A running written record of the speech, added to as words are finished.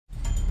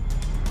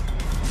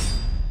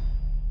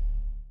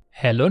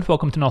Hello and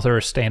welcome to another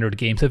standard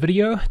games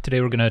video. Today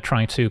we're going to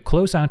try to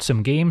close out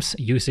some games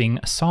using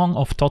Song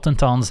of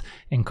Totentanz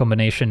in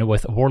combination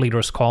with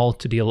Warleader's Call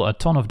to deal a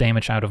ton of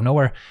damage out of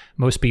nowhere.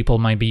 Most people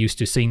might be used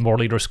to seeing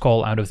Warleader's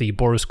Call out of the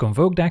Boros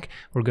Convoke deck.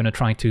 We're going to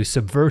try to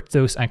subvert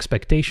those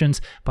expectations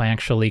by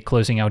actually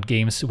closing out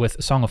games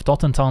with Song of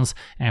Totentanz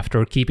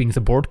after keeping the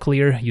board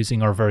clear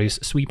using our various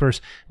sweepers,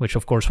 which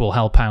of course will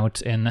help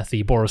out in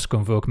the Boros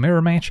Convoke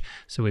mirror match.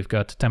 So we've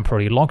got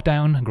Temporary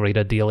Lockdown, great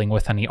at dealing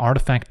with any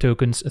artifact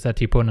tokens that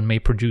the opponent may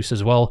produce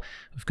as well.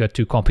 We've got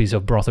 2 copies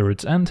of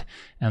Brotherhood's End,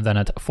 and then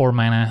at 4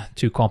 mana,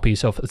 2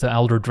 copies of the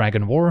Elder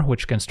Dragon War,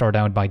 which can start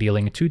out by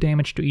dealing 2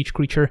 damage to each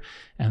creature,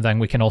 and then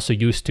we can also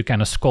use to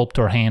kind of sculpt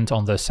our hand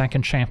on the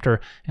second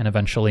chapter and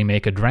eventually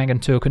make a dragon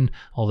token,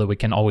 although we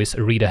can always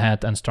read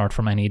ahead and start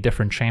from any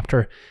different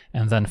chapter.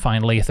 And then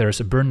finally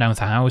there's Burn Down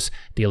the House,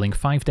 dealing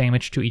 5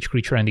 damage to each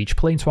creature and each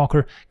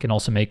planeswalker, can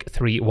also make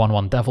 3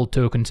 1/1 Devil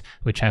tokens,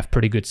 which have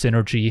pretty good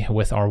synergy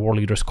with our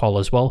Warleader's Call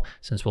as well,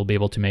 since we'll be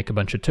able to make a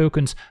bunch of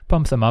tokens,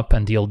 pump them up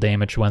and deal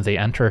damage when they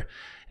enter.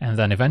 And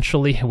then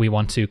eventually we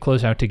want to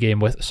close out the game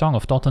with Song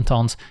of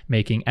Totentanz,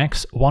 making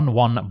X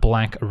 1/1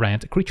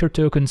 black-red creature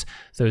tokens.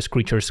 Those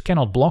creatures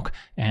cannot block,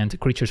 and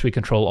creatures we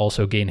control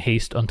also gain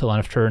haste until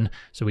end of turn,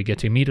 so we get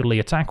to immediately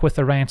attack with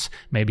the rats,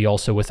 maybe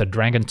also with a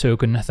dragon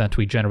token that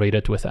we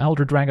generated with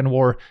Elder Dragon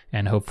War,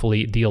 and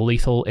hopefully deal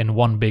lethal in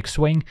one big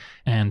swing.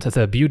 And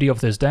the beauty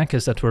of this deck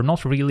is that we're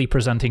not really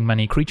presenting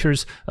many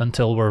creatures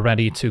until we're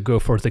ready to go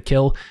for the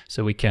kill,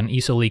 so we can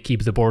easily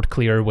keep the board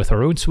clear with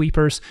our own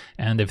sweepers,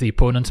 and if the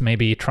opponent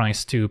maybe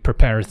tries to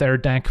prepare their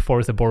deck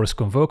for the Boros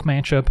Convoke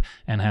matchup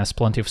and has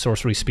plenty of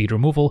sorcery speed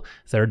removal,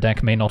 their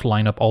deck may not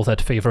line up all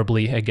that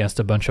favorably against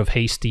a bunch of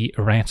hasty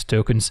rat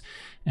tokens.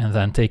 And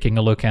then taking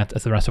a look at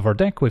the rest of our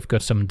deck, we've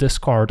got some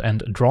discard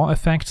and draw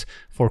effects,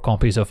 4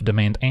 copies of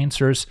Demand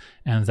Answers,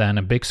 and then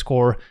a big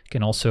score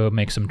can also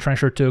make some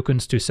treasure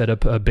tokens to set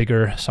up a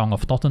bigger Song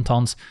of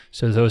Totentanz,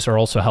 so those are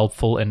also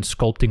helpful in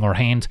sculpting our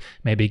hand,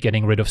 maybe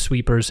getting rid of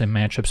sweepers in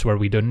matchups where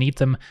we don't need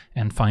them,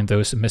 and find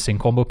those missing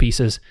combo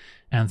pieces.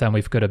 And then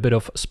we've got a bit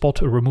of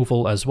spot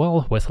removal as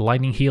well, with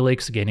Lightning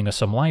Helix gaining us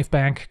some life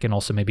back, can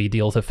also maybe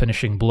deal the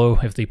finishing blow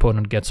if the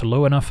opponent gets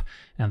low enough,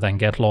 and then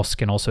Get Lost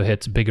can also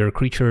hit bigger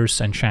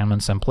creatures,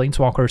 enchantments and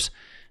planeswalkers.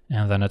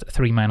 And then at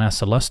 3 mana,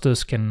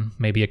 Celestus can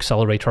maybe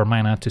accelerate our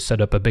mana to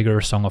set up a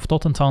bigger Song of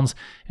Totentanz,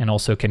 and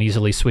also can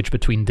easily switch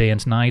between day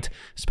and night,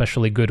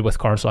 especially good with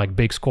cards like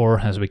Big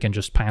Score, as we can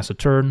just pass a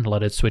turn,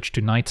 let it switch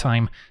to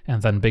nighttime,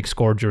 and then Big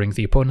Score during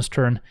the opponent's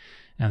turn.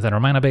 And then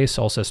our mana base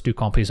also has 2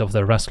 copies of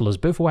the Restless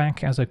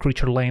Bivouac as a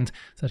creature land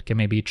that can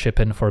maybe chip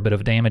in for a bit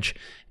of damage.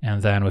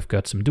 And then we've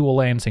got some dual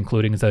lands,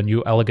 including the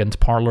new Elegant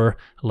Parlor,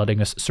 letting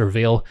us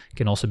surveil.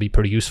 Can also be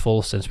pretty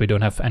useful since we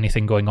don't have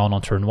anything going on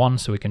turn 1,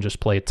 so we can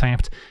just play it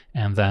tapped.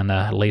 And then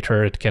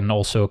later it can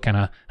also kind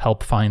of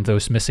help find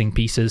those missing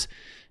pieces.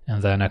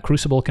 And then a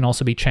Crucible can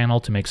also be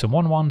channeled to make some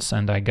 1/1s,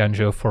 and a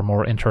Ganjo for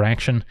more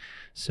interaction.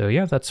 So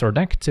yeah, that's our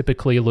deck,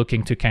 typically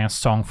looking to cast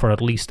Song for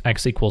at least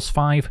X equals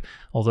 5,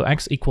 although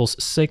X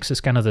equals 6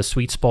 is kind of the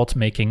sweet spot,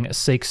 making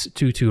 6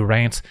 2/2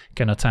 rats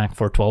can attack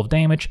for 12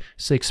 damage,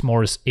 6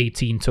 more is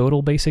 18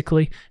 total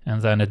basically,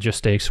 and then it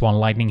just takes 1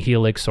 Lightning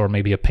Helix or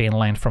maybe a Pain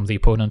Land from the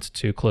opponent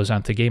to close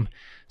out the game.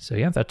 So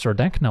yeah, that's our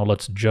deck. Now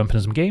let's jump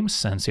into some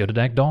games and see how the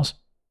deck does.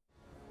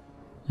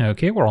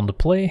 Okay, we're on the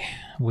play.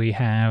 We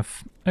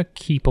have a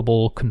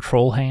keepable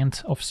control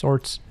hand of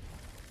sorts.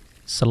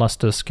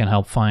 Celestus can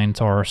help find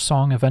our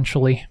Song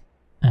eventually,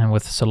 and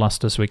with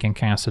Celestus we can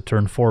cast a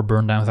turn 4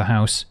 Burn Down the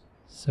House,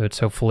 so it's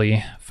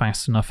hopefully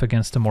fast enough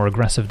against the more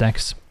aggressive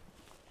decks.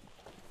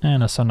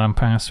 And a Sundown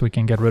Pass we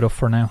can get rid of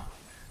for now.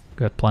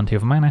 Got plenty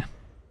of mana.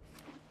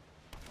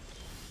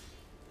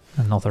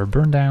 Another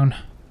Burn Down.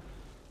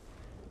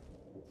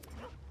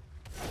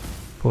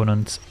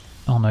 Opponent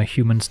on a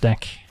Humans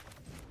deck.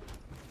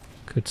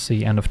 Could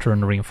see end of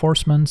turn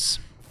reinforcements.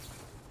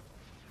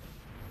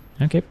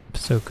 Okay,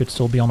 so could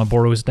still be on a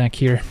Boros deck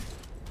here.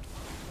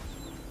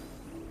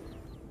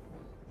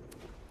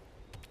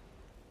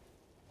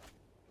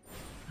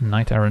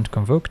 Knight Errant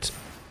convoked.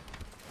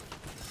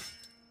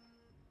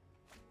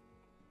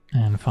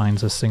 And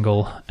finds a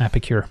single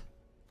Epicure.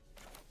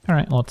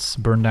 Alright, let's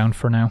burn down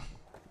for now.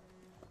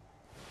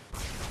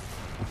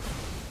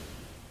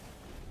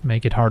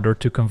 Make it harder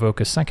to convoke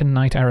a second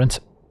Knight Errant.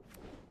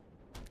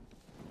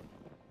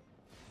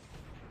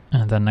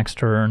 And then next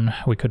turn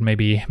we could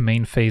maybe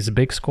main phase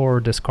Big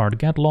Score, discard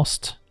Get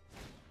Lost.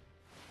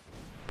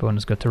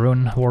 Opponent's got their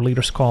own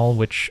Warleader's Call,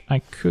 which I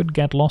could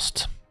Get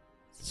Lost,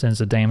 since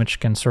the damage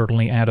can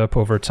certainly add up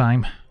over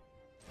time.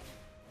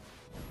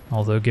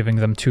 Although giving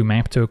them 2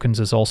 map tokens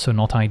is also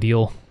not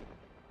ideal.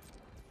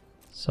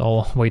 So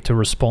I'll wait to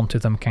respond to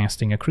them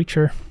casting a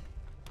creature.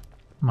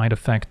 Might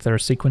affect their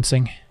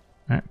sequencing.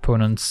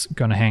 Opponent's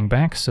gonna hang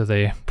back, so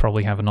they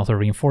probably have another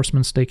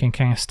reinforcements they can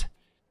cast.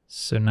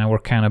 So now we're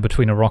kind of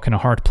between a rock and a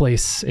hard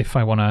place if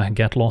I want to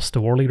Get Lost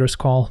the Warleader's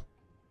Call.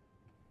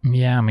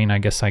 Yeah, I mean, I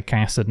guess I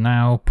cast it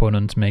now,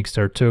 opponent makes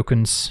their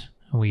tokens,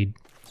 we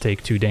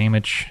take 2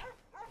 damage,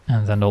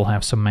 and then they'll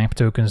have some map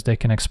tokens they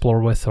can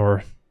explore with,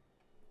 or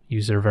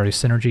use their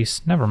various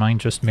synergies. Never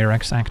mind, just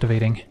Mirex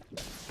activating.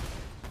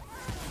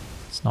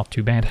 It's not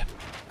too bad.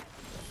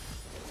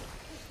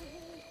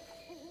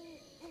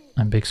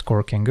 And big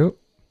score can go.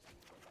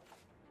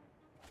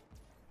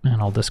 And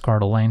I'll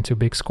discard a land to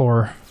big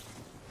score.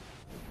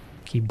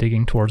 Keep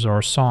digging towards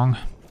our song.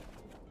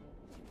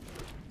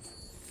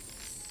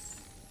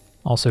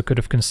 Also could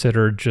have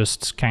considered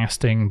just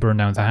casting Burn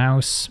Down the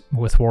House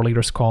with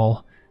Warleader's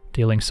Call,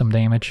 dealing some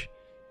damage.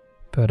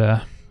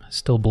 But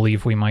still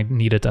believe we might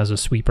need it as a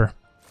sweeper.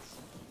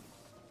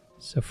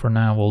 So for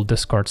now we'll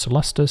discard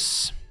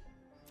Celestis.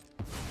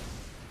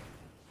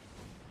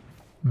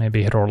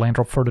 Maybe hit our land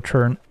drop for the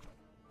turn.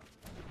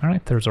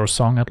 Alright, there's our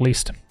song at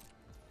least.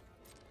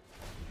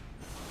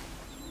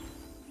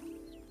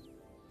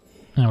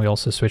 And we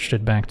also switched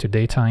it back to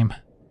daytime.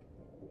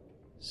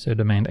 So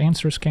demand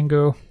answers can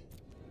go.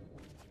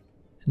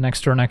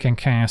 Next turn I can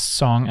cast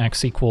Song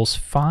X equals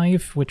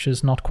 5, which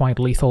is not quite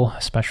lethal,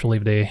 especially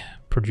if they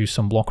produce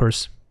some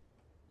blockers.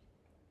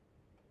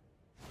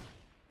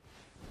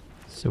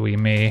 So we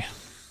may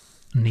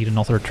need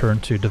another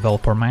turn to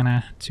develop our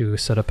mana to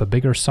set up a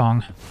bigger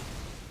song.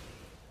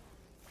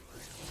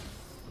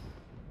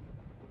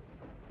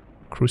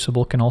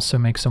 Crucible can also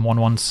make some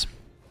 1/1s.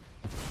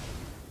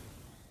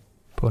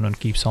 Opponent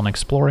keeps on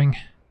exploring.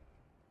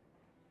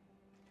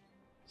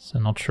 So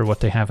not sure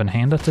what they have in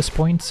hand at this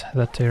point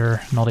that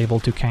they're not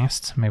able to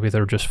cast. Maybe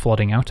they're just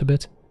flooding out a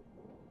bit.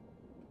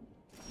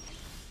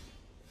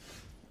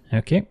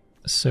 Okay,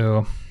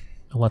 so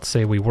let's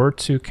say we were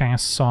to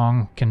cast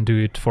Song, can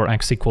do it for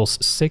X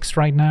equals 6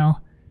 right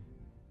now.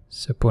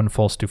 So opponent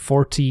falls to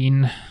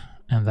 14,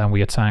 and then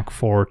we attack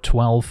for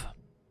 12.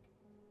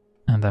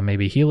 And then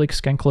maybe Helix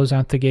can close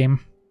out the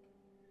game.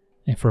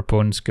 If our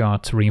opponent's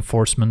got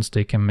reinforcements,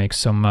 they can make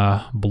some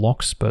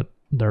blocks, but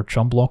they're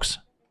chump blocks.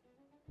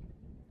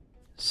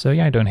 So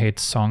yeah, I don't hate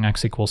Song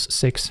X equals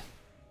 6.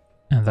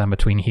 And then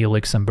between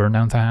Helix and Burn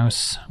Down the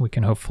House, we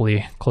can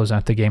hopefully close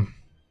out the game.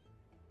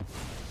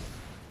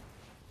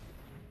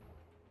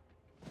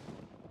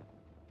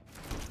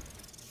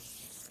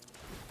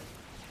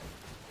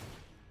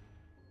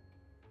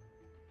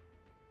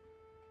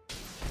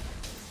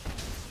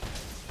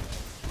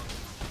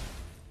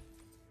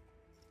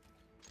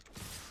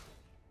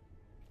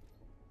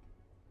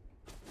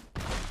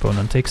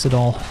 Opponent takes it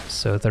all,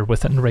 so they're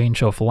within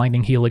range of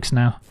Lightning Helix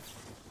now.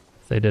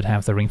 They did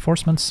have the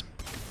reinforcements,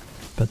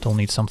 but they'll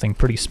need something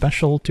pretty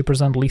special to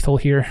present lethal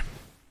here.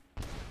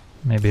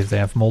 Maybe if they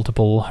have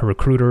multiple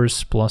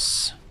recruiters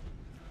plus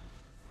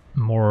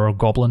more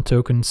goblin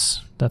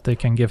tokens that they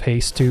can give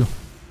haste to.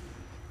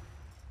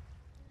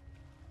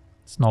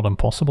 It's not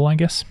impossible, I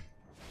guess.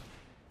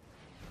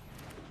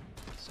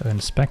 So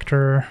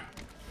Inspector.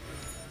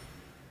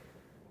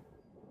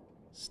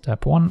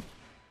 Step 1.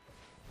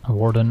 A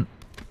Warden.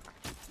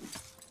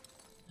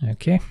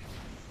 Okay.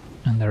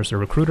 And there's a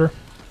recruiter.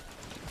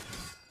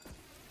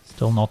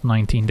 Still not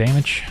 19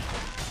 damage.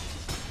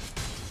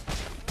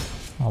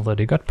 Although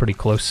they got pretty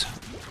close.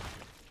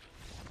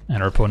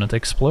 And our opponent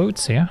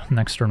explodes, yeah.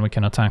 Next turn we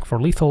can attack for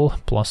lethal,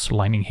 plus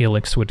Lightning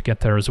Helix would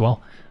get there as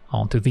well.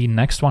 On to the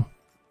next one.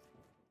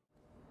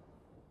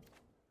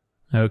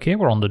 Okay,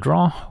 we're on the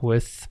draw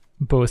with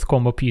both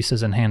combo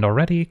pieces in hand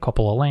already,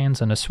 couple of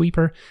lands and a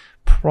sweeper.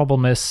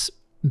 Problem is,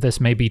 this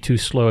may be too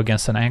slow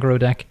against an aggro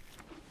deck.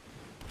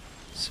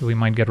 So we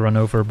might get run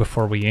over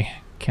before we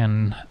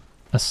can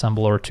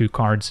assemble our 2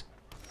 cards.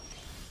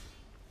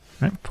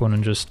 Right,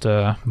 opponent just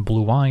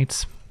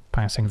blue-white,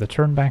 passing the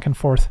turn back and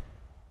forth.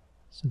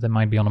 So they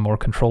might be on a more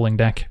controlling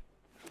deck.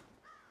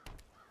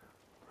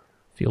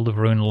 Field of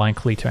Ruin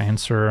likely to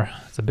answer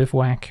the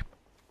Bivouac.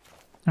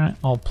 Alright,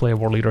 I'll play a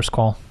Warleader's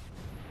Call.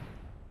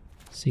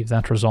 See if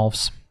that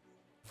resolves.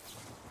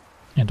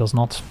 It does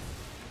not.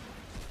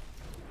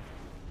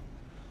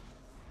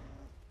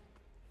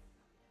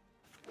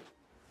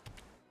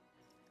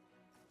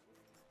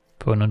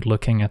 Opponent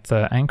looking at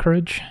the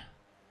Anchorage.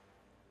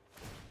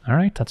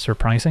 Alright, that's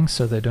surprising,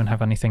 so they don't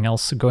have anything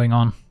else going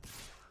on.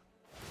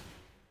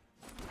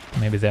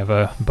 Maybe they have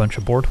a bunch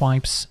of board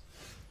wipes.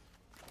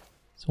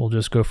 So we'll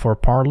just go for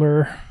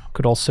Parlor.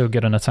 Could also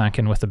get an attack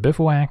in with the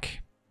Bivouac,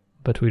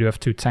 but we do have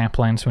 2 tap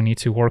lands we need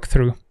to work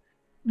through.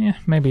 Yeah,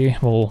 maybe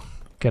we'll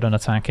get an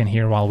attack in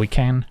here while we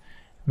can.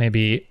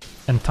 Maybe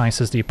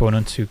entices the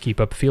opponent to keep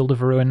up Field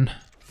of Ruin.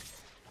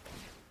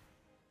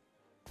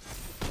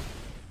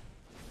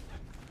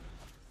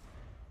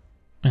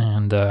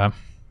 And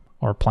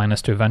our plan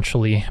is to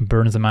eventually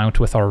burn them out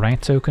with our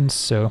right tokens,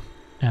 so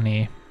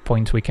any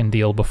point we can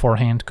deal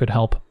beforehand could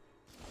help.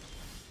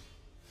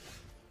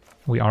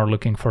 We are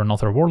looking for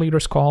another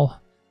Warleader's Call.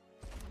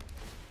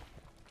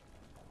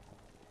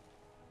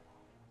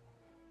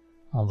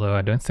 Although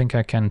I don't think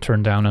I can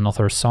turn down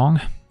another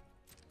song.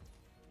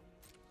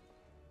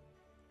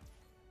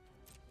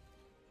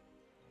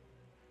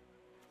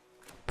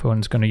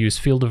 Opponent's going to use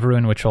Field of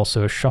Ruin, which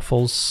also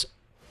shuffles.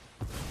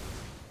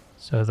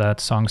 So that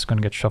song's going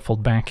to get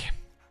shuffled back.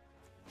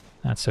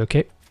 That's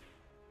okay.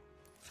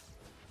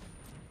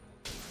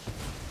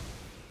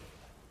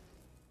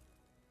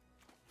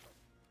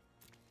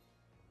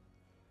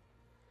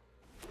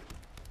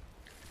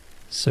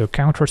 So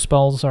counter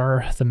spells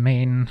are the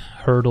main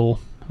hurdle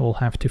we'll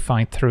have to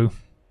fight through.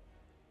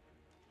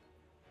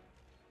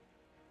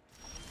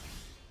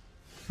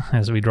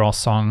 As we draw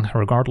Song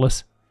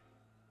regardless.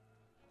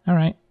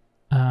 Alright,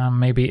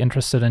 maybe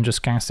interested in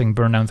just casting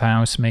Burn Down the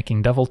House,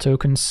 making Devil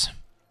tokens.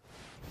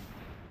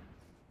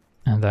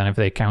 And then if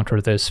they counter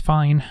this,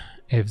 fine.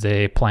 If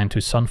they plan to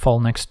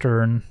Sunfall next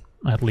turn,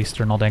 at least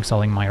they're not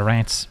exiling my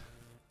rats.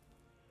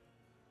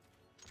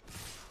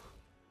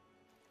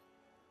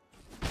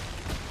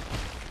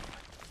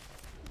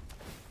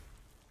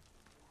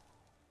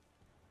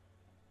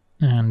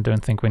 And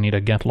don't think we need a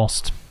Get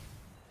Lost.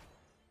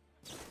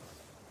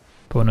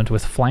 Opponent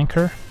with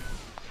Flanker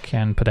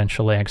can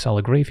potentially exile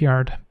a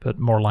graveyard, but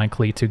more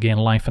likely to gain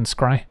life and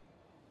scry.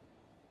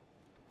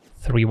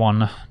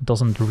 3-1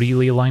 doesn't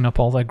really line up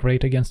all that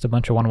great against a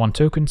bunch of 1-1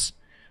 tokens,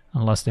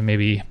 unless they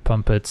maybe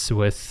pump it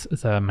with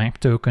the map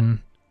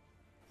token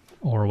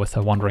or with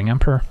a Wandering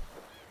Emperor.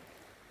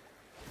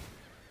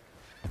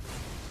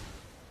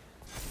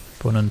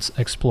 Opponent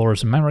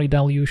explores Memory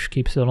Deluge,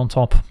 keeps it on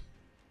top.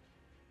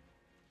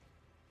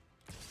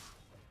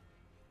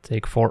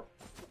 Take 4.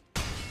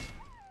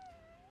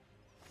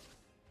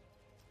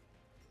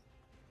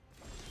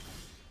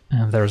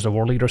 And there's the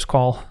Warleader's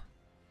Call.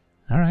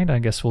 Alright, I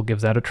guess we'll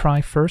give that a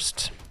try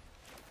first.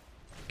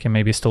 Can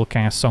maybe still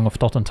cast Song of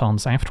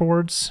Totentanz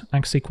afterwards.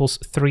 X equals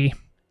 3.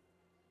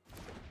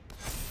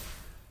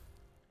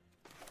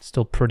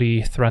 Still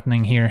pretty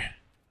threatening here.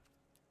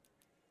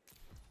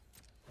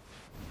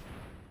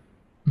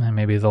 And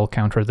maybe they'll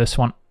counter this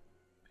one.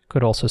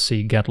 Could also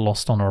see Get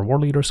Lost on our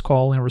Warleader's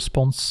Call in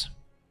response.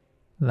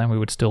 Then we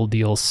would still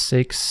deal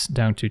 6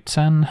 down to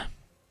 10.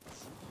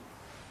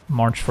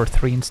 March for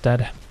 3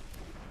 instead.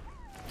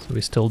 So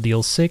we still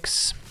deal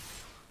 6.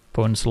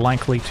 Opponent's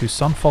likely to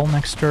Sunfall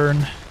next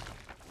turn.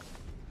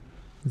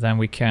 Then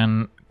we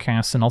can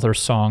cast another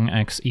Song,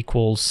 X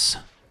equals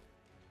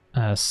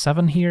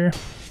 7 here.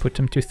 Put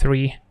them to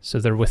 3, so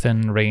they're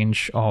within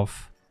range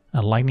of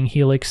a Lightning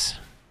Helix.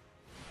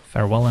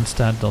 Farewell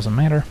instead, doesn't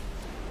matter.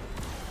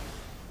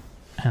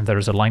 And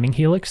there's a Lightning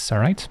Helix,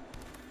 alright.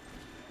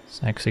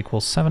 So X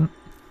equals 7.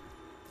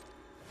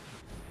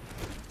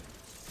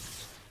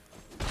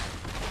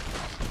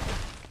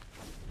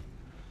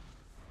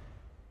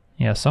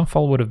 Yeah,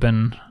 Sunfall would have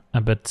been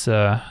a bit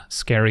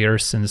scarier,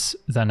 since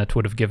then it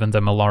would have given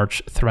them a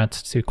large threat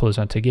to close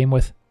out the game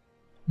with.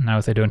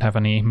 Now they don't have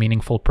any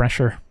meaningful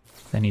pressure.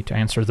 They need to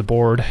answer the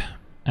board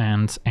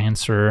and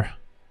answer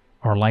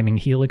our Lightning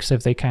Helix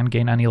if they can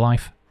gain any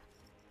life.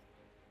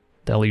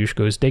 Deluge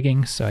goes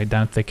digging, so I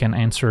doubt they can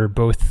answer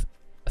both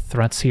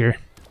threats here.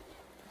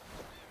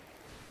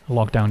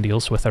 Lockdown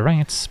deals with the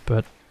rats,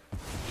 but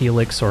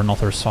Helix or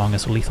another Song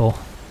is lethal.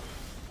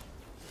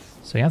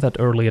 So yeah, that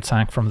early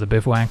attack from the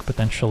Bivouac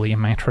potentially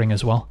mattering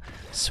as well.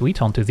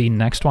 Sweet, on to the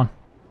next one.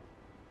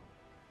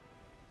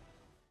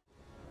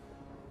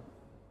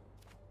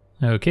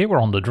 Okay,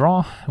 we're on the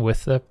draw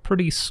with a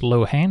pretty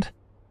slow hand.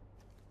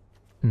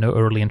 No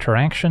early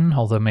interaction,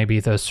 although maybe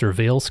the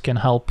Surveils can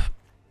help,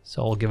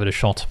 so I'll give it a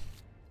shot.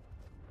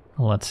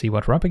 Let's see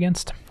what we're up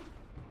against.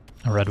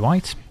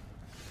 Red-white.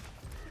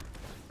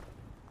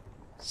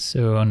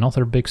 So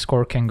another big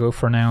score can go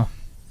for now.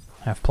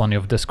 Have plenty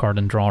of discard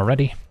and draw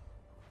already.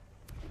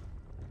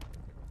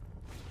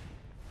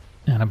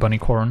 And a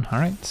Bunnycorn,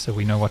 alright, so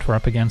we know what we're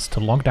up against.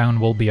 Lockdown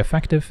will be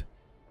effective.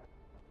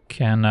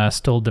 Can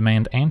still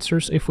demand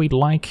answers if we'd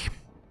like.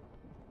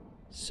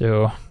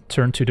 So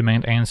turn 2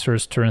 demand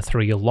answers, turn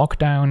 3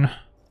 lockdown.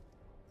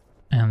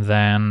 And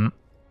then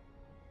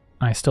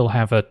I still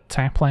have a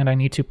tap land I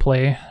need to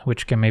play,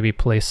 which can maybe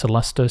play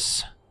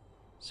Celestus.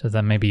 So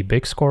then maybe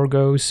big score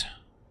goes.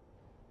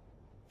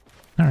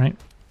 Alright.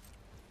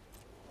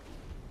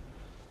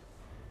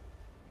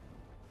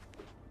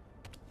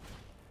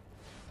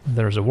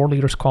 There's a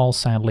Warleader's Call,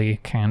 sadly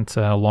can't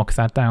lock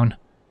that down.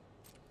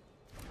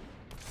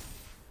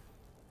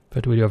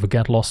 But we do have a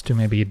Get Lost to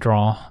maybe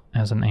draw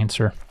as an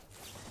answer.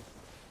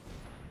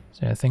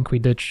 So I think we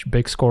ditch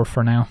big score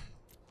for now.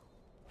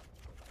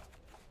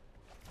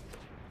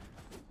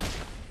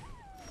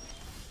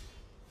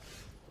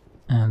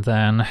 And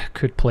then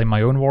could play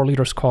my own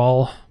Warleader's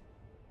Call.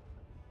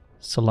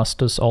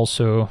 Celestus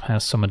also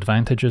has some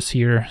advantages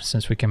here,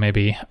 since we can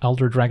maybe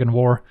Elder Dragon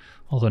War,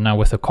 although now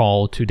with a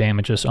call, 2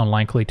 damage is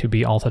unlikely to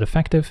be all that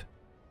effective.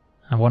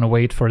 I want to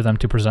wait for them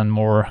to present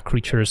more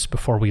creatures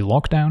before we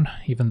lock down,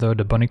 even though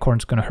the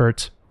Bunnycorn's gonna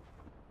hurt.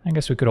 I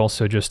guess we could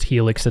also just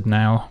Helix it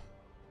now.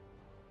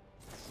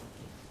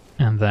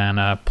 And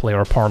then play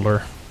our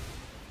Parlor.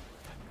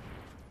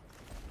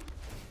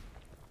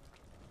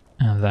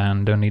 And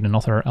then don't need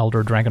another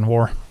Elder Dragon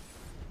War.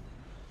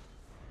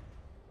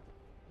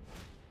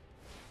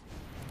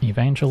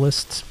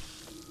 Evangelist.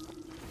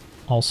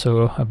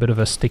 Also a bit of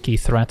a sticky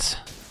threat,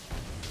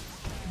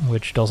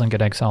 which doesn't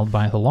get exiled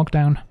by the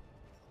lockdown.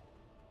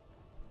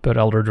 But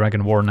Elder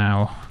Dragon War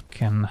now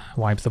can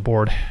wipe the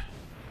board.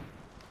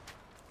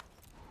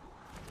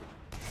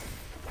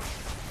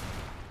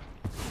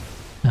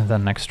 And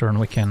then next turn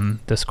we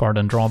can discard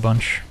and draw a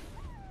bunch.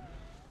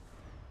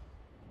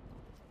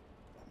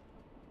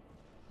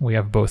 We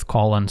have both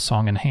Call and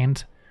Song in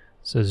hand.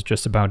 So it's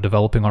just about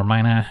developing our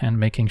mana and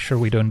making sure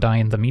we don't die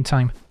in the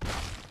meantime.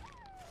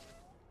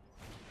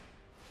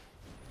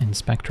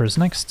 Inspectors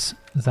next,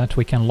 that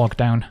we can lock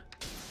down.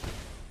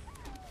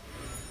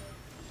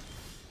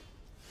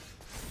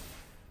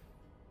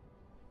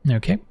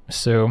 Okay,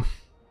 so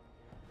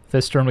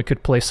this turn we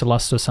could play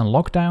Celestus and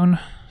Lockdown,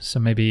 so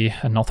maybe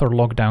another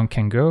Lockdown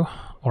can go,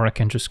 or I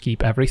can just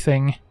keep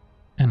everything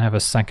and have a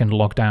second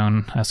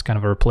Lockdown as kind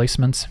of a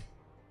replacement.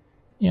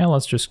 Yeah,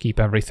 let's just keep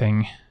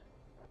everything.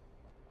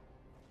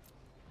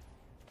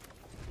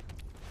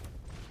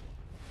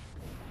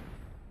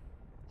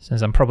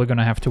 Since I'm probably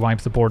gonna have to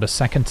wipe the board a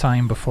second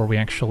time before we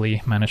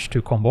actually manage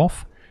to combo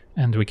off,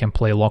 and we can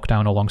play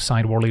Lockdown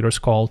alongside Warleader's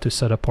Call to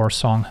set up our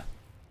Song.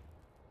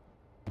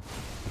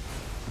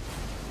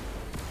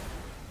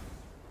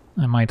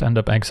 I might end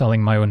up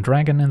exiling my own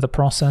dragon in the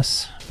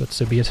process, but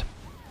so be it.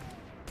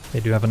 They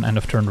do have an end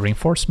of turn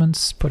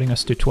reinforcements, putting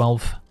us to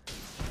 12.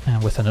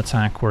 And with an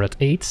attack we're at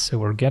 8, so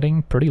we're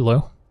getting pretty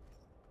low.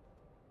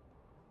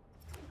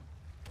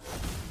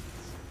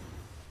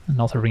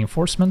 Another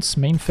reinforcements,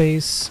 main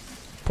phase,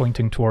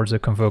 pointing towards a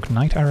Convoked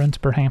Knight Errant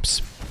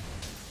perhaps.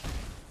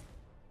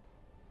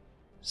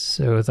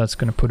 So that's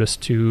going to put us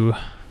to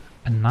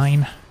a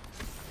 9.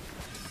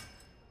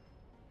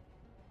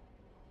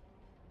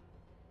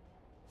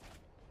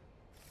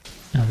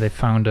 And they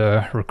found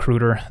a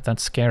Recruiter,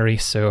 that's scary,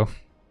 so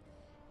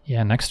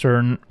yeah, next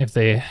turn, if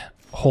they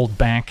hold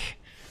back,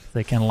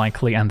 they can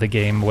likely end the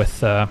game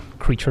with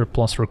Creature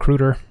plus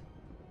Recruiter.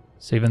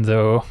 So even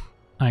though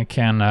I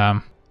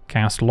can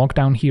cast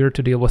Lockdown here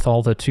to deal with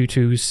all the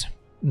 2/2s,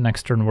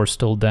 next turn we're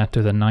still dead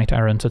to the Knight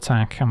Errant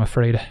attack, I'm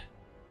afraid.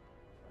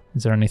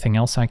 Is there anything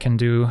else I can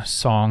do?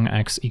 Song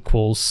X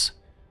equals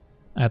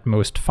at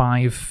most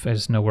 5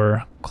 is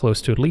nowhere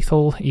close to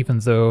lethal, even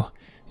though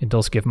it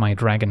does give my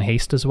dragon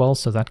haste as well,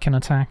 so that can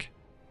attack.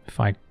 If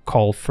I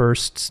call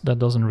first, that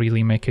doesn't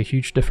really make a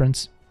huge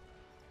difference.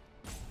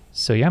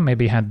 So yeah,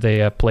 maybe had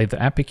they played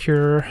the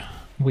Epicure,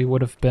 we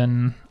would have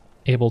been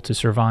able to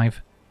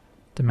survive.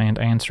 Demand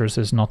Answers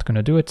is not going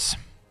to do it.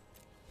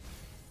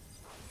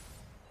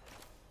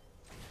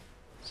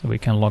 So we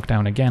can lock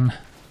down again.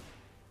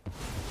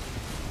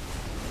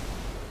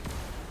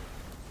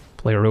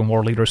 Play our own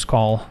Warleader's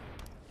Call.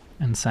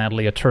 And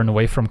sadly a turn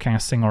away from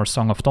casting our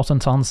Song of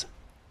Totentanz.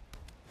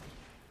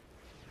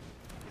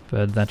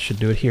 But that should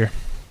do it here.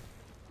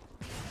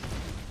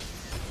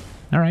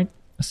 Alright,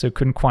 so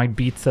couldn't quite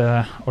beat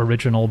the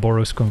original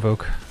Boros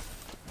Convoke,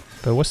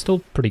 but was still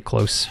pretty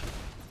close.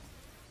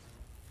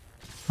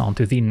 On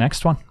to the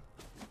next one.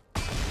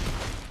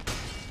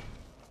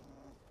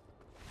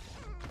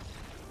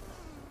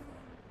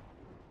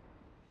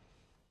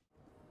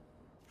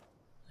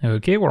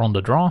 Okay, we're on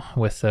the draw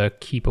with a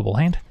keepable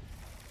hand.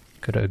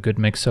 Got a good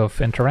mix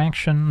of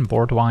interaction,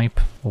 board wipe,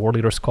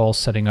 Warleader's Call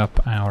setting up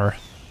our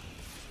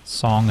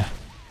Song.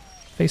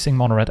 Facing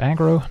mono red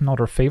aggro, not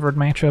our favorite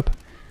matchup,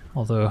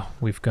 although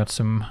we've got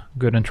some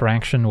good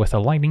interaction with a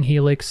Lightning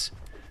Helix,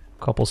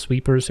 couple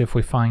sweepers if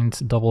we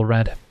find double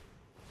red,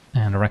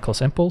 and a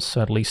Reckless Impulse,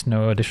 so at least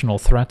no additional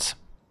threats.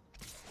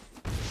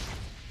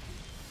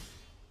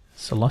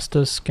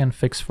 Celestus can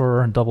fix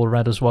for double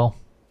red as well.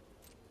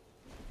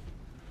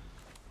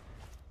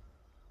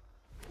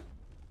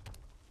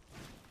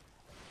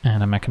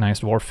 And a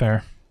Mechanized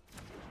Warfare.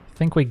 I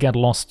think we get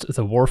lost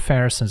the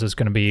Warfare since it's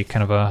going to be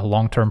kind of a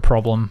long-term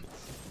problem,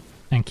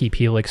 and keep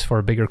Helix for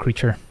a bigger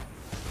creature.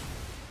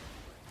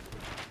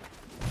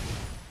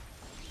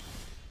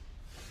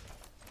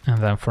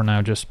 And then for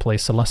now just play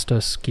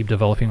Celestus, keep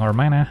developing our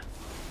mana.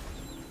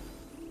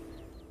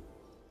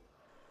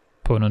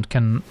 Opponent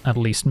can at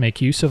least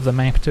make use of the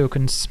map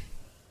tokens.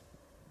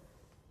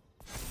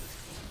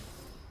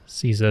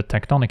 Sees a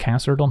Tectonic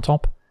Hazard on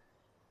top.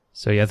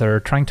 So yeah, they're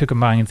trying to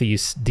combine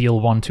these deal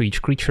 1 to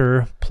each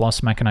creature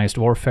plus Mechanized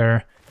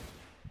Warfare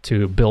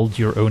to build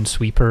your own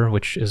sweeper,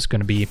 which is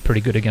going to be pretty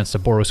good against the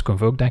Boros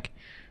Convoke deck.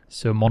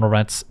 So mono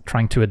red's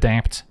trying to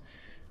adapt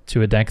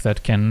to a deck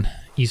that can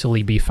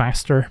easily be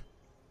faster.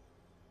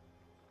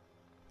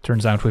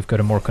 Turns out we've got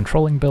a more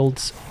controlling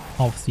build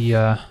of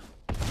the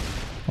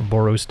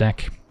Boros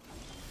deck.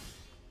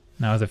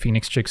 Now the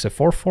Phoenix Chick's a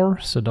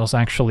 4/4, so does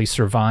actually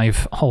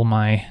survive all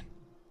my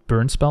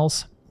burn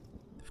spells.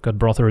 Got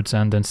Brotherhood's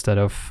End instead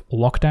of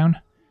Lockdown.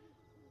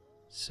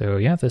 So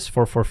yeah, this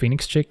 4/4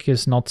 Phoenix Chick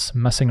is not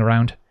messing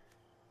around.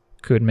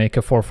 Could make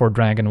a 4/4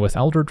 dragon with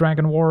Elder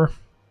Dragon War.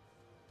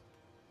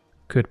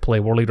 Could play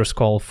Warleader's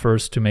Call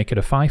first to make it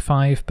a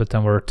 5/5, but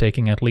then we're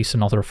taking at least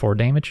another 4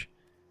 damage.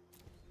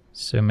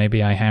 So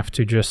maybe I have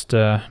to just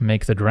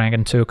make the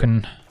dragon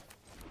token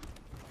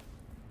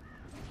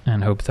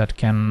and hope that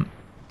can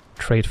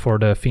trade for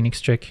the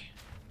Phoenix Chick.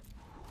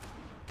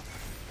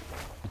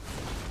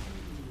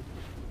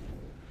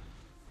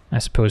 I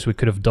suppose we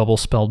could have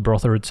double-spelled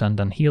Brotherhood's End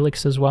and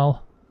Helix as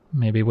well.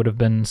 Maybe it would have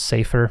been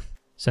safer.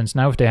 Since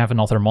now if they have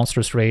another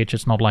Monstrous Rage,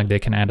 it's not like they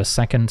can add a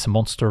second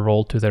monster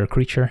roll to their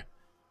creature.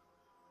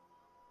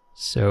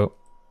 So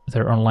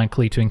they're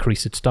unlikely to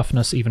increase its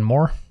toughness even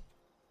more.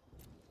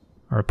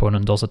 Our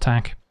opponent does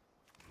attack.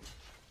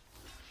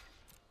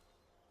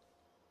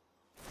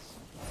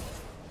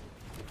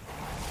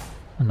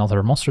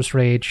 Another Monstrous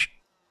Rage.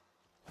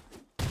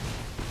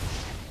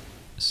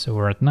 So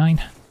we're at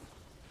 9.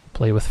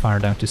 Play with fire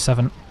down to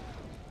 7.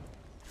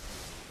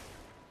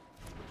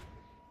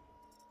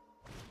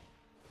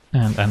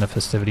 And end of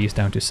festivities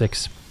down to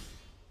 6.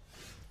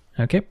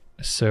 Okay,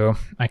 so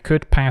I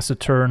could pass a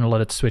turn, let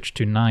it switch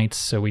to Knights,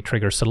 so we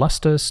trigger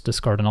Celestus,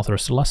 discard another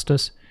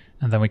Celestus,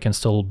 and then we can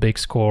still big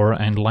score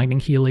and Lightning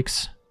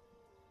Helix.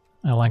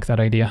 I like that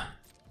idea.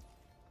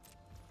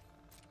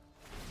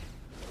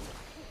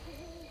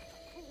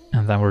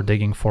 And then we're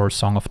digging for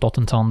Song of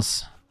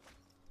Totentanz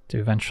to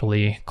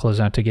eventually close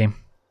out the game.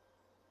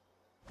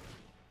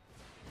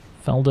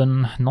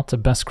 Felden, not the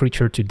best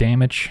creature to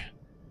damage,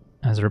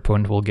 as our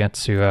opponent will get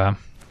to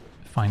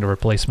find a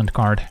replacement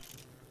card.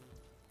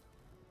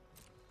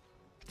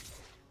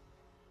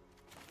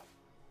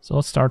 So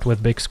let's start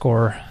with big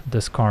score,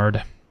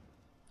 discard,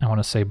 I want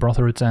to say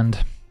Brotherhood's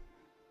End.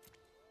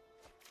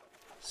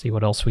 See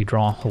what else we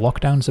draw.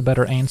 Lockdown's a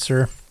better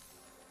answer,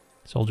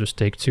 so I'll just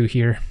take 2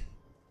 here.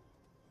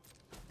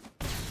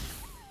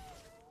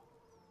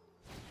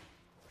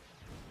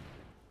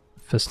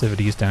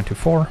 Festivities down to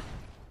 4.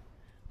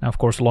 Now of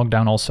course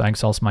Lockdown also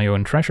exiles my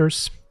own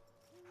treasures,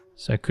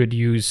 so I could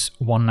use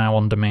 1 now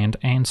on demand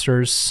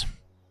answers,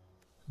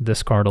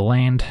 discard a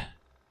land,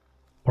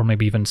 or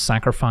maybe even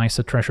sacrifice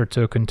a treasure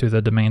token to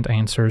the demand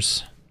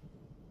answers.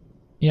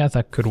 Yeah,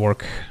 that could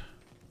work.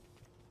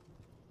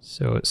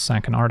 So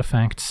sack an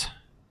artifact.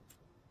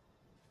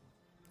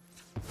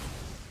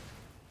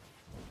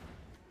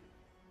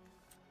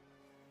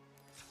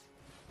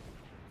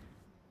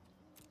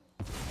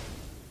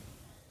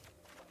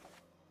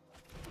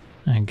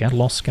 And Get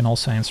Lost can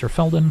also answer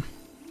Felden.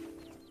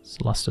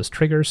 Celestus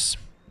triggers.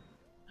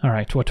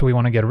 Alright, what do we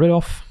want to get rid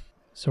of?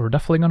 So we're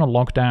definitely going to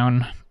lock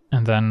down,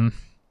 and then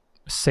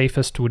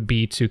safest would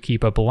be to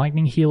keep up a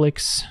Lightning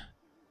Helix.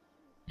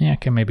 Yeah, I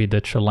can maybe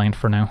ditch a land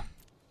for now.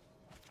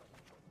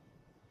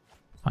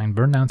 Fine,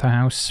 burn down the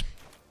house.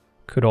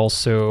 Could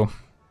also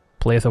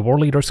play the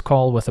Warleader's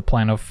Call with the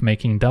plan of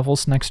making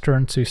Devils next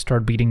turn to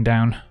start beating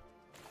down.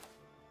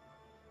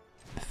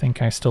 I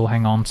think I still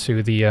hang on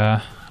to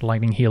the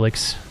Lightning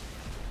Helix.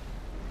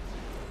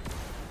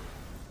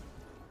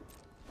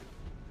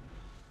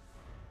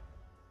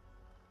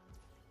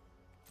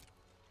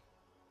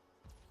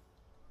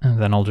 And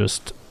then I'll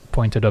just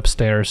point it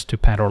upstairs to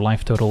pad our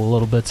life total a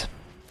little bit.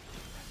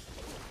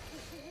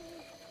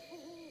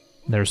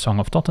 There's Song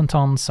of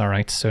Totentanz.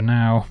 Alright, so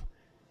now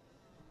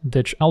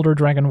ditch Elder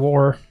Dragon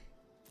War,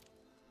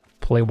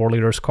 play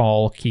Warleader's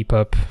Call, keep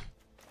up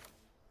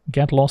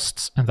Get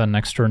Lost, and then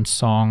next turn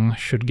Song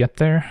should get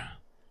there.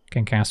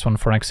 Can cast 1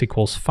 for X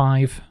equals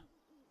 5.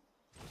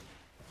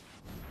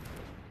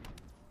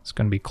 It's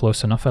gonna be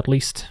close enough at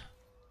least.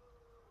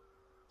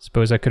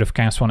 Suppose I could have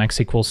cast 1 X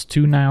equals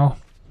 2 now.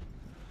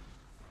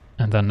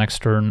 And then next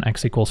turn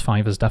X equals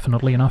 5 is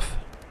definitely enough.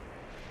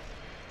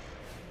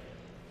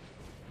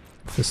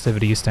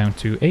 Festivities down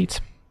to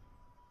 8.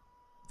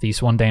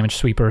 These 1 damage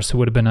sweepers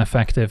would have been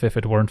effective if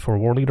it weren't for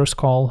Warleader's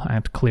Call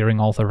at clearing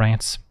all the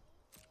rats.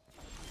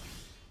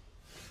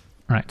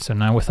 Alright, so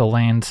now with a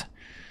land,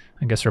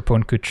 I guess our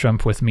opponent could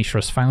jump with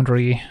Mishra's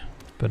Foundry,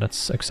 but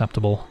that's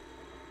acceptable.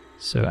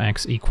 So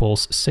X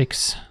equals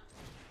 6.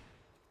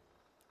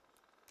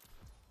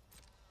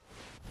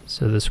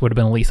 So this would have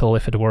been lethal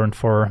if it weren't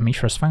for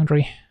Mishra's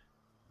Foundry.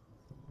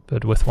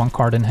 But with 1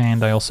 card in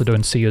hand, I also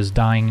don't see us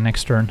dying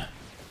next turn.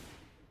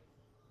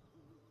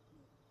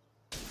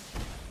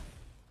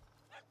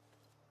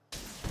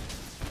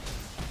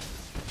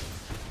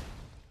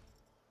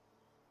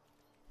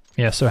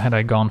 Yeah, so had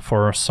I gone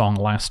for Song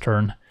last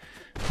turn,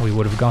 we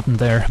would have gotten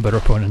there, but our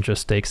opponent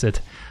just takes it.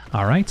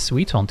 Alright,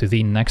 sweet, on to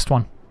the next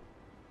one.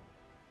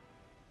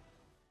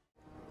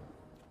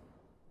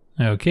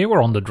 Okay,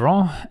 we're on the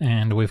draw,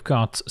 and we've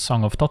got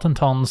Song of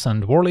Totentanz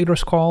and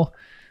Warleader's Call.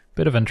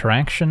 Bit of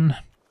interaction.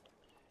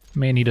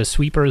 May need a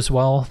sweeper as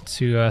well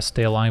to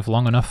stay alive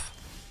long enough.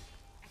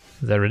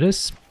 There it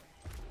is.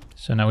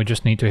 So now we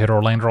just need to hit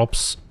our land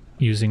drops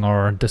using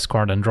our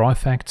discard and draw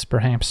effects,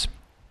 perhaps.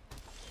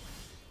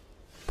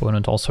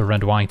 Opponent also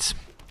red-white.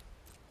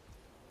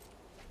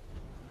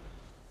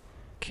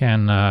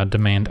 Can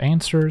demand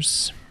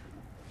answers.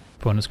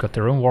 Opponent's got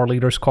their own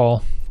Warleader's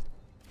Call.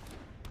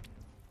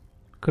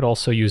 Could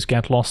also use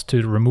Get Lost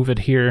to remove it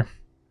here,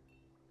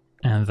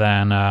 and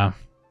then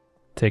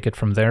take it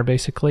from there,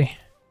 basically.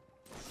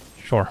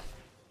 Sure.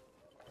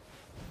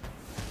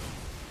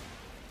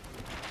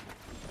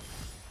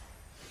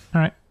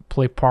 Alright,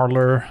 play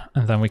Parlor,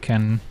 and then we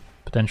can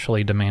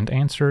potentially demand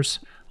answers.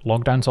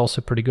 Lockdown's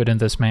also pretty good in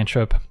this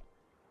matchup.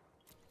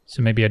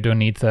 So maybe I don't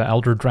need the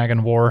Elder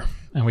Dragon War,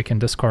 and we can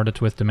discard it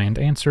with demand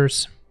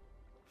answers.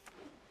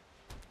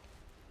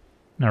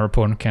 Now our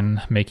opponent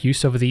can make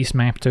use of these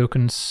map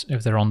tokens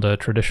if they're on the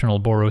traditional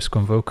Boros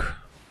Convoke.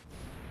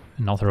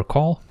 Another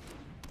call.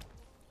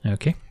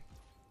 Okay.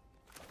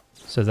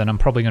 So then I'm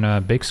probably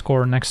gonna big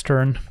score next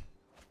turn.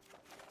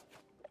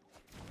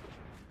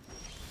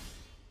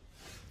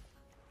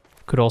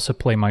 Could also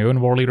play my own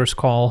Warleader's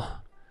Call,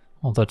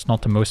 although it's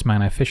not the most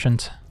mana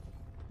efficient.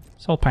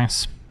 So I'll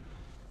pass.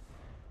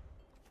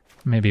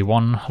 Maybe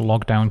one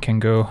lockdown can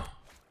go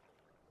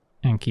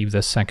and keep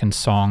the second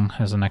song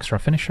as an extra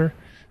finisher.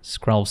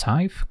 Karlov's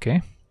Hive,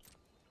 okay.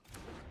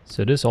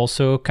 So it is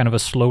also kind of a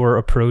slower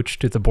approach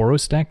to the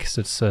Boros deck,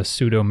 so it's a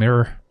pseudo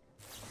mirror.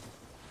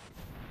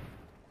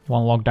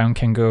 One lockdown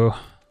can go.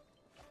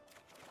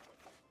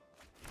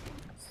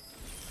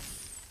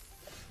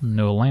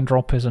 No land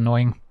drop is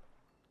annoying.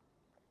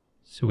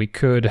 So we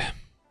could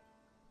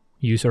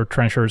use our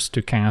treasures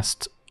to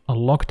cast a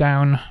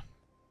lockdown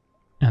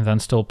and then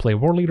still play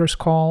Warleader's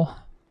Call.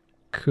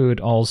 Could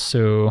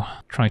also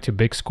try to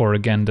big score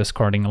again,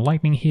 discarding a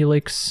Lightning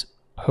Helix.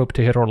 Hope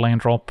to hit our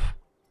land drop.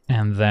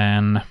 And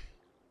then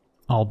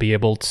I'll be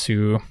able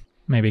to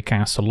maybe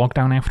cast a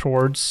lockdown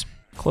afterwards.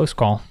 Close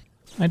call.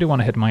 I do want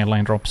to hit my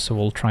land drop, so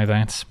we'll try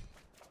that.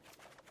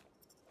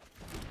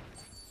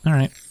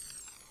 Alright.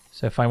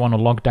 So if I want to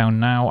lock down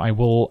now, I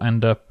will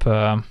end up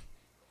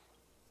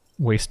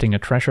wasting a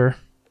treasure.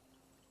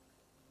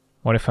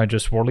 What if I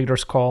just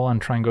Warleader's Call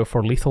and try and go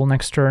for lethal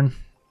next turn?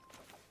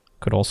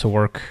 Could also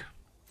work.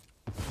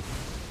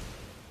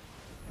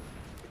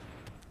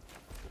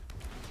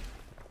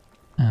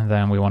 And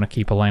then we want to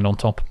keep a land on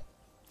top.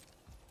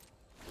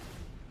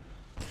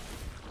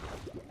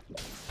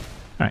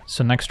 Alright,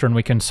 so next turn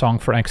we can song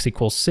for X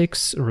equals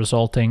 6,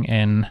 resulting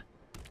in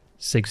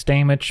 6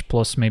 damage,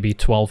 plus maybe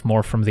 12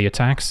 more from the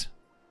attacks.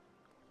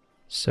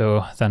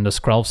 So then the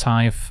Karlov's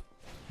Hive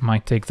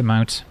might take them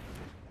out.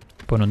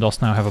 Opponent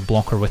does now have a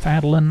blocker with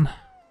Adeline,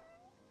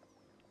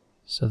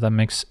 so that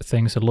makes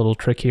things a little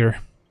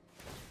trickier.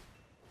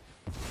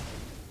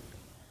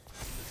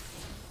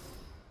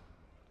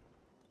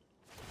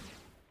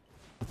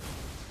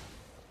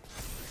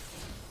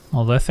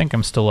 Although I think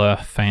I'm still a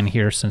fan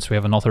here since we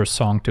have another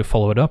song to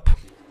follow it up.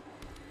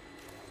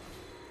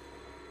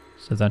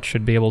 So that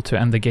should be able to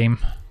end the game.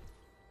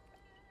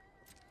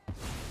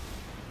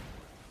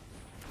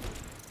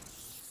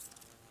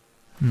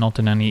 Not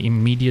in any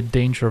immediate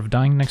danger of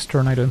dying next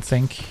turn, I don't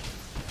think.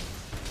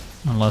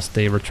 Unless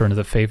they return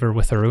the favor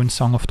with their own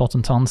Song of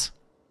Totentanz.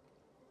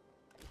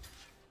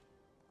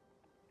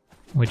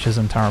 Which is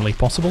entirely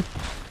possible.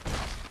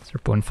 So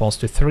opponent falls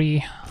to 3,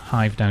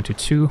 Hive down to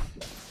 2.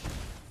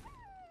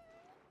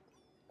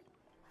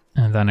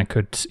 And then I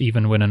could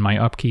even win in my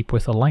upkeep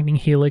with a Lightning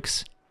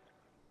Helix.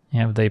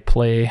 Yeah, they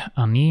play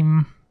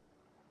Anim,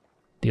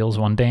 deals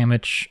 1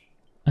 damage,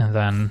 and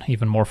then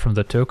even more from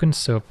the tokens,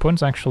 so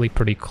opponent's actually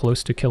pretty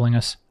close to killing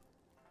us.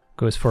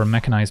 Goes for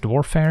Mechanized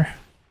Warfare.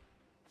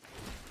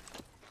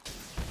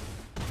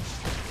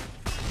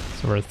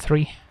 So we're at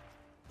 3.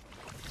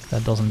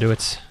 That doesn't do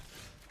it.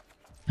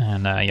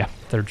 And yeah,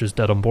 they're just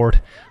dead on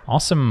board.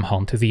 Awesome,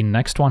 on to the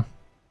next one.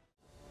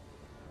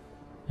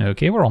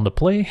 Okay, we're on the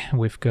play.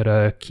 We've got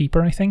a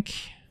keeper, I think.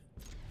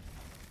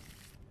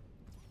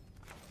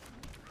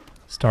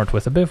 Start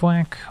with a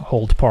bivouac,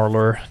 hold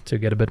parlor to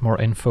get a bit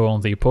more info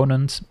on the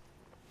opponent.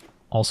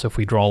 Also, if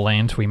we draw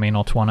land, we may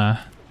not want to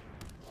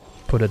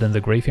put it in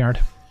the graveyard.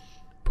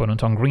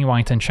 Opponent on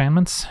green-white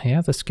enchantments.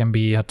 Yeah, this can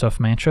be a tough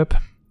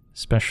matchup,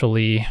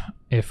 especially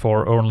if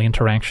our only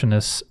interaction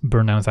is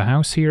burn down the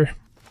house here.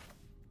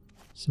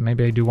 So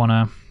maybe I do want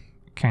to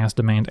cast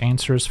Demand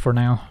Answers for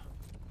now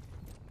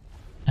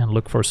and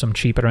look for some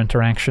cheaper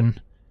interaction.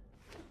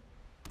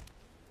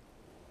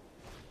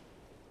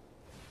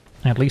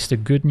 At least the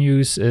good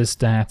news is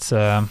that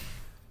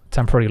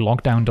temporary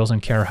lockdown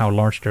doesn't care how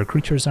large their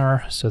creatures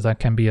are, so that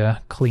can be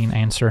a clean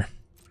answer.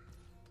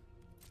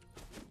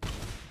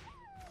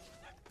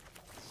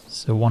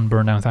 So 1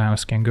 burn down the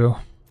house can go.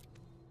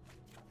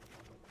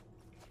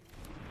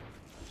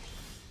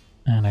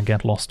 And I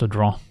get lost to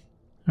draw.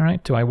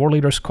 Alright, do I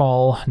Warleader's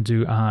Call?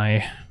 Do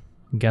I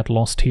get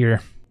lost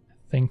here?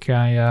 I think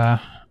I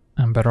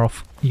am better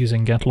off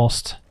using Get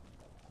Lost.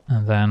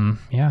 And then,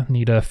 yeah,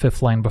 need a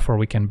 5th line before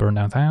we can burn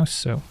down the house,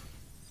 so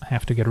I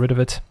have to get rid of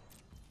it.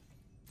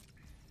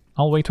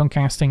 I'll wait on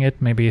casting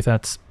it, maybe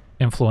that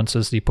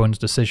influences the opponent's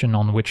decision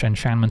on which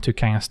enchantment to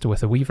cast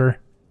with a Weaver.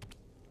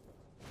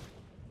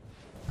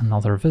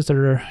 Another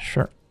Visitor,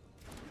 sure.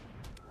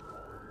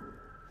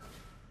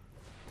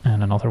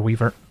 And another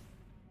Weaver.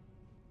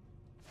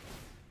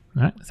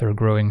 Alright, they're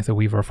growing the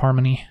Weaver of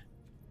Harmony,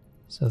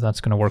 so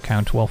that's going to work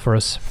out well for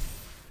us.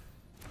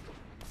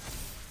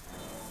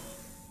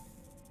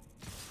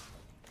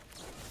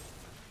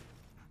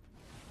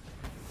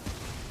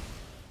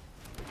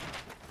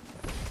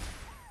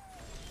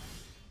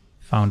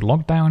 Found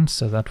lockdown,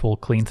 so that will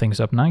clean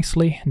things up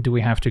nicely. Do we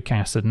have to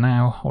cast it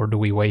now, or do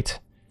we wait?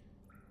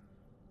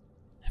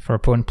 If our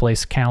opponent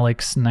plays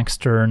Calyx next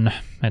turn,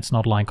 it's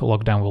not like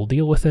lockdown will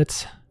deal with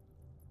it.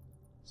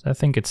 So I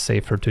think it's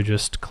safer to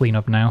just clean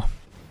up now.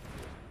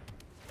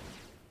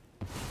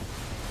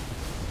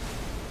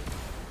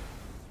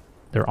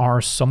 There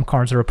are some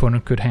cards our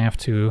opponent could have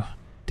to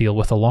deal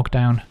with a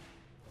lockdown,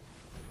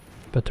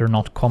 but they're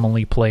not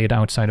commonly played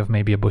outside of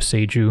maybe a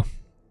Boseiju.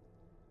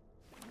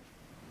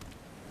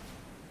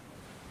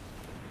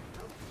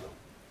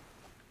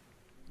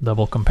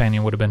 Double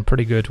Companion would have been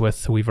pretty good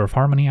with Weaver of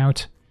Harmony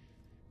out.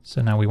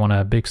 So now we want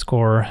a big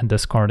score,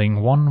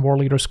 discarding 1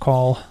 Warleader's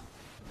Call.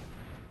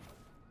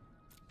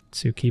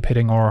 to keep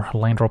hitting our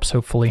land drops,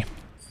 hopefully.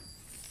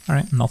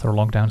 Alright, another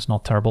lockdown's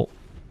not terrible.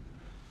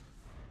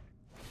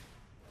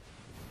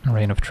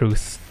 Reign of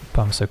Truth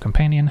pumps a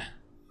companion.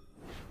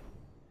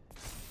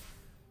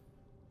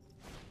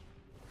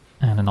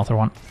 And another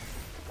one.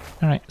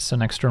 Alright, so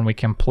next turn we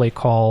can play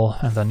call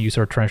and then use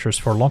our treasures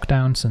for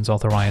lockdown, since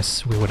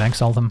otherwise we would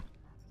exile them.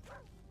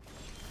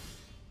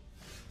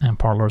 And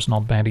Parlor's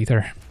not bad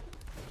either.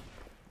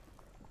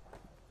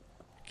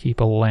 Keep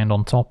a land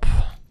on top.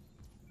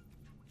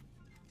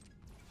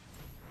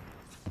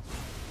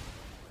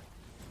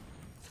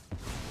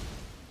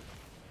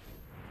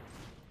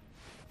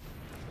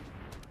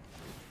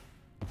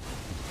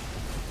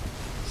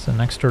 So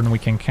next turn we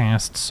can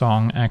cast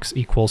Song X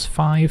equals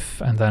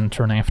 5, and then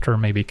turn after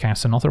maybe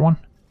cast another one.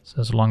 So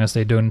as long as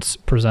they don't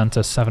present a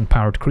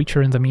 7-powered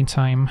creature in the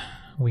meantime,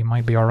 we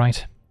might be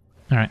alright.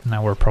 Alright,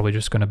 now we're probably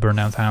just gonna burn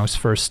out the house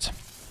first.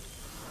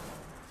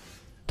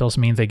 Does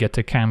mean they get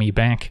the Kami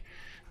back,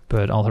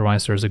 but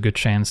otherwise there's a good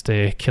chance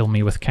they kill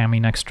me with Kami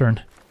next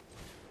turn.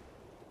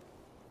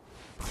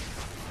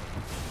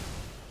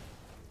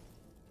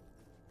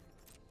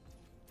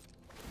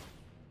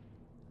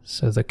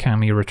 So the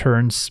Kami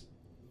returns.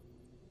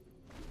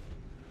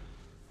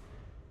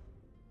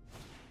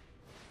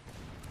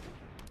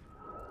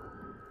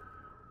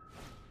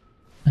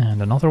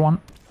 And another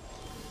one.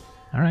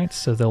 Alright,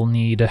 so they'll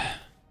need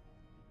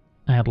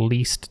at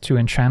least 2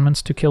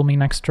 enchantments to kill me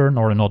next turn,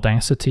 or an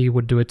Audacity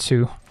would do it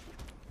too.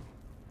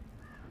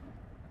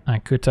 I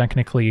could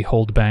technically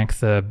hold back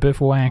the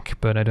Bivouac,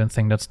 but I don't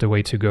think that's the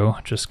way to go.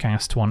 Just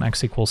cast one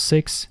X equals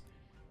 6,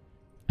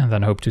 and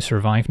then hope to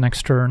survive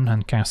next turn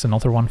and cast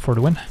another one for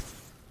the win.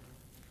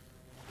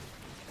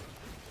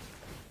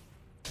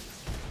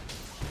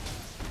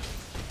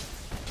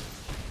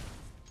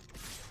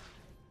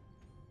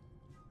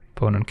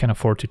 Opponent can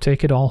afford to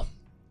take it all.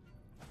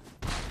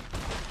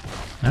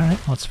 Alright,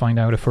 let's find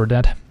out if we're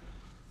dead.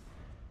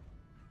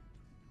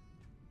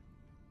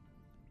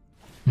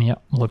 Yeah,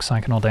 looks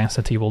like an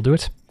Audacity will do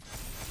it.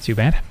 Too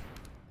bad.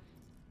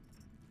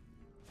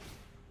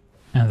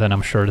 And then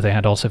I'm sure they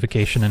had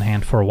Ossification in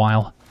hand for a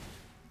while.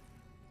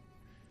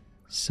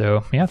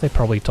 So, yeah, they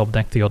probably top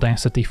decked the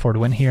Audacity for the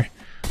win here.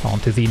 On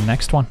to the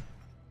next one.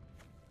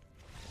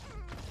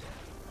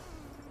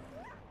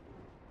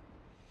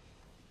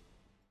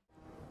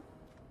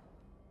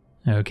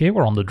 Okay,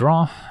 we're on the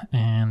draw,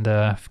 and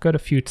I've got a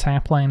few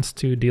tap lands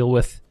to deal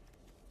with.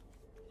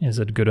 Is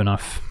it good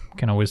enough?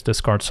 Can always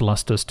discard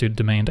Celestus to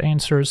demand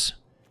answers.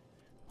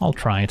 I'll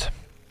try it.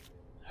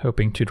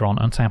 Hoping to draw an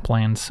untap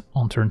land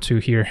on turn 2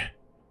 here,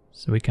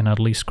 so we can at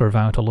least curve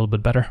out a little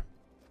bit better.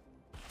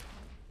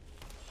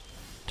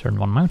 Turn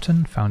 1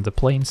 mountain, found the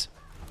plains.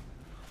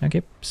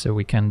 Okay, so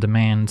we can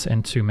demand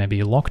into maybe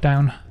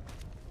lockdown.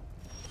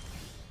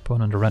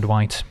 Opponent a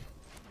red-white.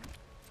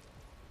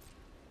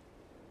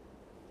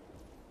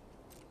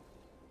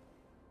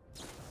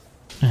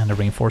 And a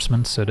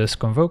reinforcement, so this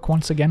Convoke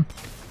once again.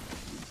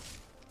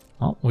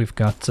 Well, we've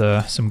got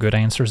some good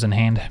answers in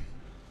hand.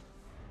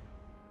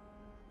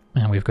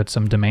 And we've got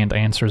some demand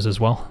answers as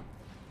well.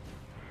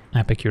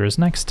 Epicure is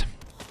next.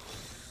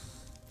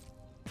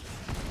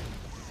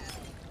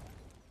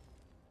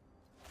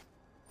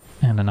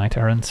 And a Knight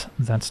Errant,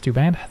 that's too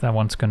bad. That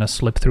one's gonna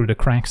slip through the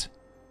cracks.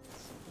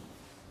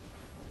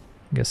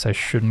 Guess I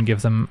shouldn't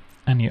give them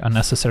any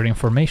unnecessary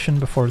information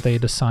before they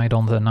decide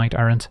on the Knight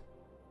Errant.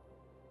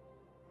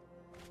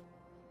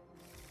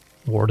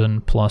 Warden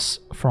plus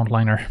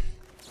Frontliner.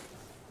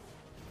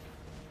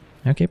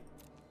 Okay.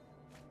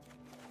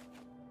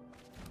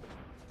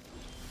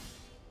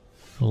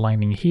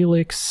 Lightning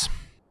Helix.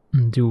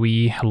 Do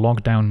we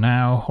lock down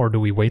now, or do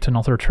we wait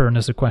another turn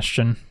is a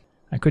question.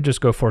 I could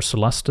just go for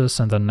Celestus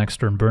and then next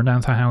turn burn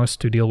down the house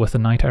to deal with the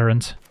Knight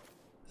Errant.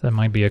 That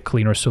might be a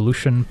cleaner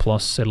solution,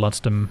 plus it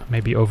lets them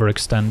maybe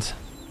overextend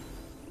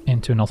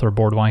into another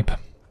board wipe.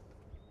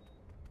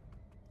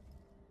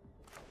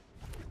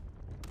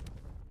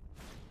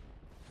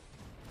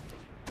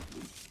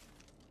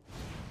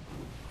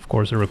 Of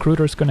course, the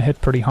Recruiter's gonna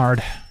hit pretty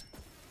hard.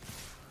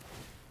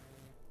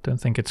 Don't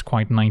think it's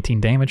quite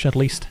 19 damage at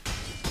least.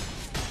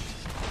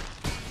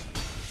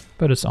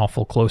 But it's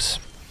awful close.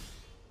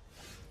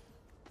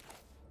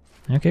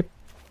 Okay.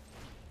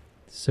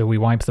 So we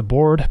wipe the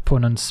board.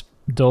 Opponents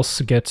does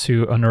get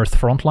to unearth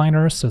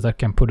Frontliner, so that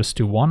can put us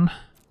to 1.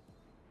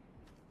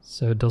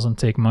 So it doesn't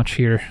take much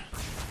here.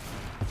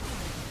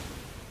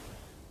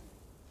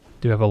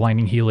 Do have a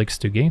Lightning Helix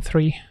to gain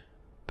 3,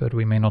 but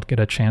we may not get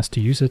a chance to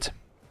use it.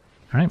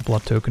 Alright,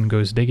 Blood Token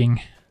goes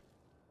digging.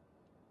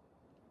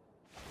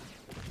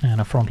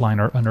 And a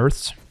Frontliner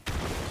unearths.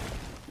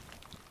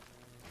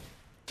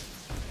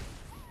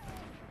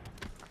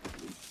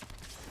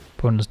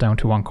 Opponent's down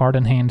to 1 card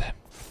in hand.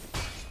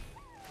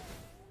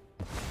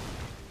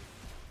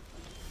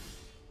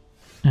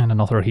 And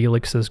another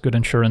Helix is good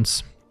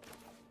insurance.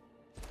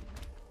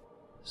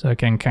 So I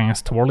can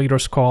cast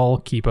Warleader's Call,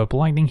 keep up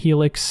Lightning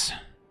Helix.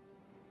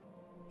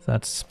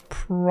 That's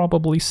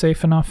probably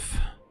safe enough.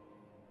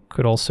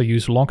 Could also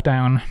use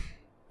Lockdown,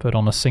 but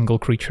on a single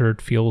creature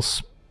it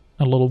feels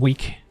a little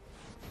weak.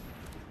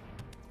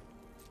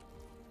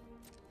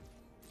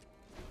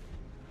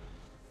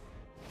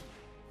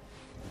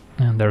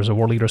 And there's a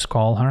Warleader's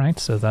Call, alright,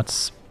 so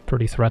that's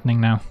pretty threatening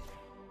now.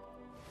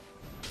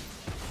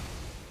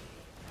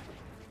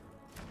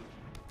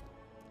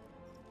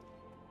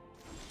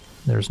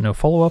 There's no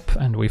follow-up,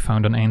 and we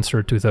found an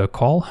answer to the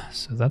call,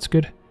 so that's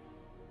good.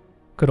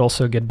 Could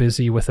also get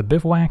busy with a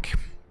bivouac,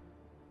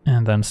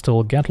 and then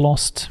still get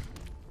lost.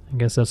 I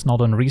guess that's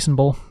not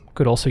unreasonable.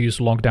 Could also use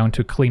lockdown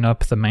to clean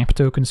up the map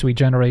tokens we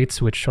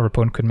generate, which our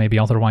opponent could maybe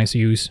otherwise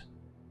use.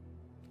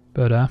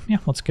 But yeah,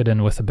 let's get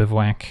in with a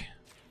bivouac.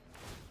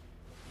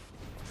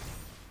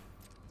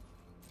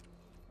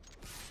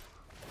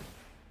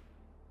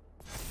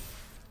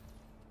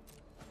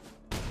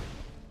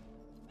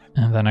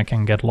 And then I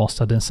can get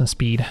lost at instant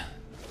speed.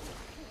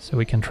 So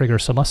we can trigger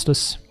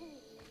Celestus.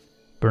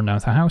 Burn down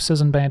the house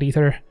isn't bad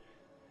either.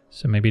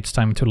 So maybe it's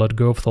time to let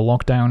go of the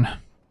lockdown.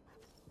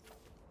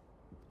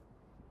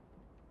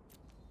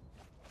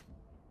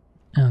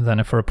 And then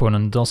if our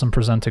opponent doesn't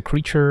present a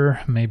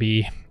creature,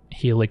 maybe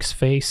Helix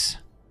Face.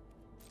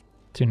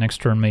 To next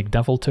turn make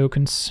Devil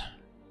tokens.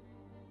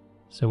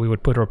 So we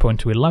would put our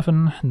opponent to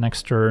 11,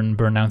 next turn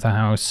burn down the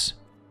house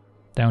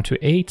down to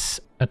 8,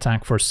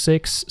 attack for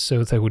 6,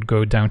 so they would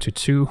go down to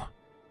 2.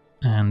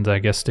 And I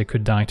guess they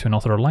could die to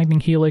another Lightning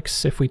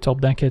Helix if we top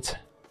deck it.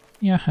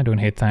 Yeah, I don't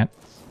hate that.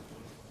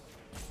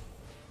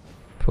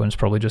 Opponent's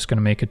probably just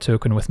gonna make a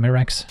token with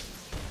Mirrex.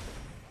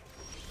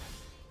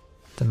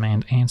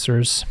 Demand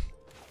answers.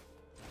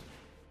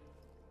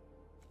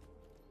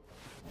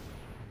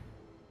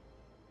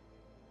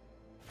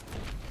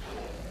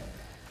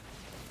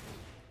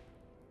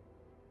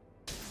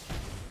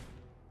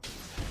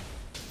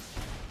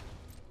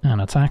 And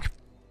attack.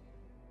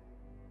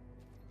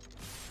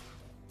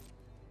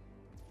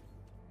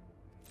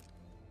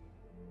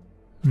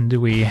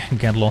 Do we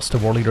get lost to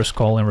Warleader's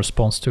Call in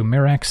response to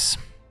Mirrex?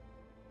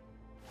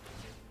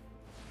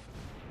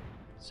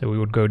 So we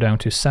would go down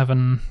to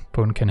 7,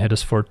 opponent can hit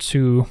us for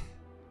 2.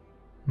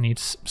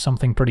 Needs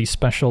something pretty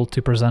special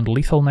to present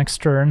lethal next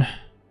turn.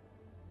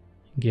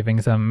 Giving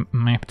them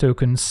map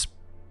tokens,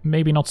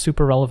 maybe not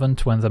super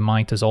relevant when the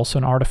Might is also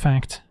an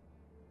artifact.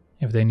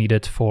 If they need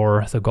it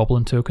for the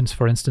Goblin tokens,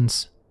 for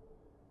instance.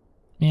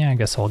 Yeah, I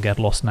guess I'll get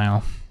lost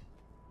now.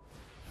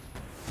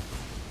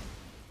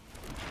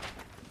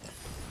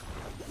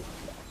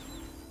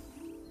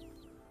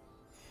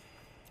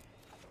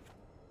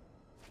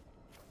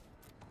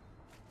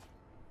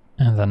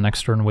 And then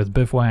next turn with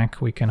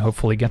Bivouac, we can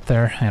hopefully get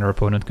there, and our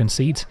opponent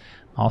concedes.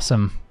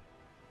 Awesome.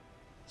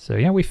 So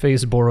yeah, we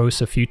faced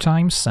Boros a few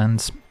times,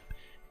 and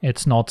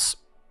it's not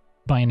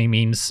by any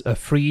means a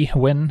free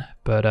win,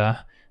 but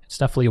it's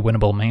definitely a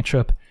winnable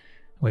matchup.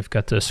 We've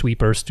got the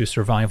sweepers to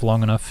survive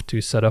long enough to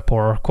set up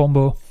our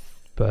combo,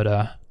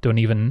 but don't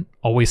even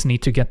always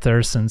need to get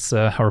there, since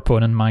our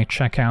opponent might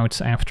check out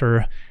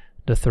after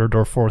the 3rd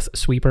or 4th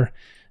sweeper.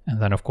 And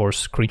then of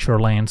course creature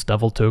lands,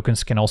 devil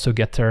tokens can also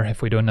get there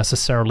if we don't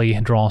necessarily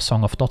draw a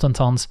Song of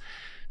Totentanz.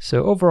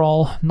 So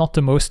overall, not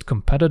the most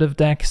competitive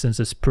deck since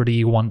it's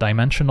pretty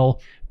one-dimensional,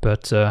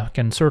 but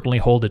can certainly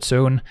hold its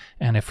own,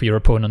 and if your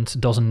opponent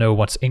doesn't know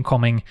what's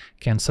incoming,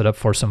 can set up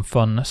for some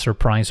fun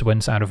surprise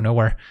wins out of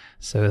nowhere.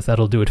 So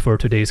that'll do it for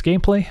today's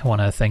gameplay. I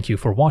want to thank you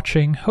for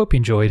watching, hope you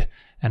enjoyed,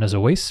 and as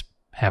always,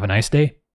 have a nice day.